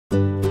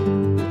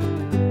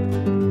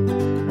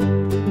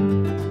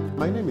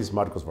is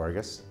Marcos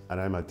Vargas,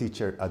 and I'm a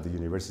teacher at the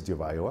University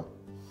of Iowa.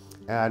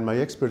 And my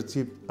expert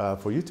tip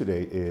for you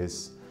today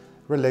is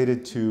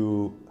related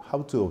to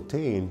how to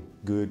obtain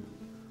good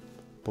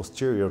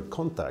posterior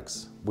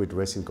contacts with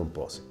resin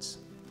composites.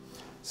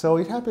 So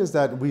it happens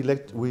that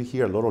we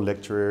hear a lot of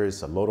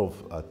lecturers, a lot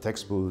of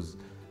textbooks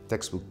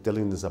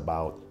telling us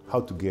about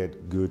how to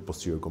get good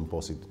posterior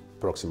composite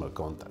proximal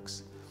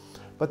contacts.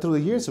 But through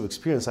the years of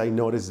experience, I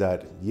noticed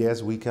that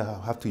yes, we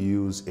have to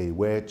use a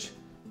wedge,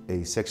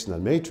 a sectional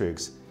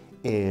matrix,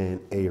 and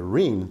a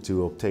ring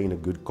to obtain a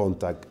good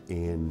contact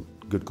and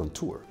good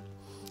contour.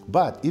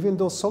 But even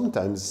though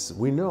sometimes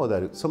we know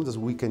that sometimes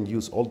we can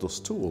use all those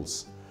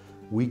tools,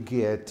 we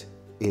get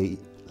a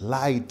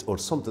light or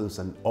sometimes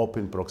an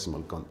open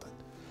proximal contact.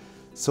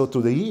 So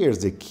through the years,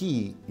 the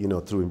key,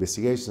 through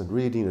investigation and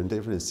reading and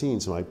different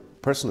scenes, my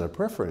personal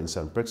preference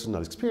and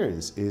personal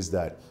experience is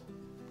that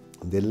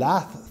the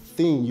last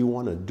thing you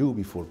want to do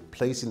before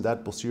placing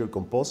that posterior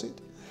composite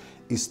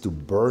is to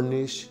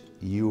burnish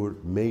your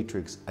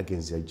matrix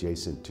against the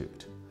adjacent to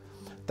it.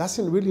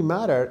 Doesn't really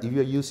matter if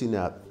you're using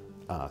a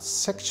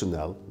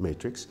sectional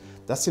matrix.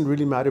 Doesn't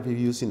really matter if you're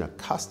using a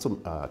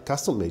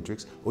custom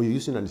matrix or you're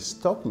using a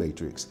stock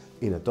matrix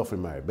in a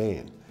Toffenmayer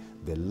band.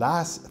 The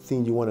last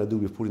thing you want to do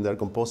before putting that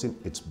composite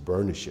is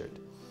burnish it.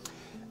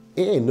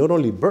 And not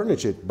only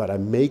burnish it, but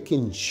I'm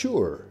making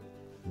sure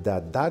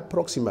that that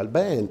proximal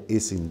band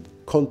is in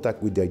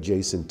contact with the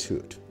adjacent to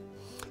it.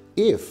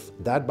 If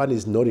that band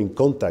is not in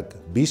contact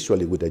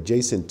visually with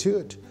adjacent to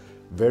it,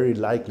 very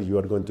likely you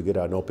are going to get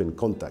an open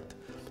contact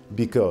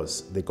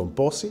because the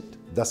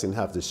composite doesn't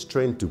have the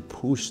strength to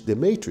push the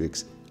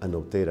matrix and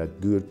obtain a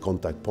good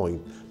contact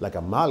point like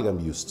amalgam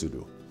used to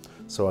do.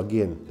 So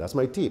again, that's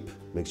my tip.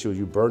 Make sure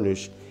you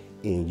burnish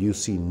and you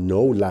see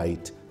no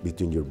light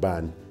between your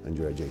band and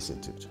your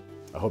adjacent to it.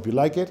 I hope you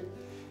like it,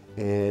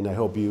 and I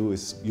hope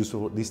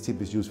this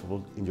tip is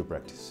useful in your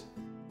practice.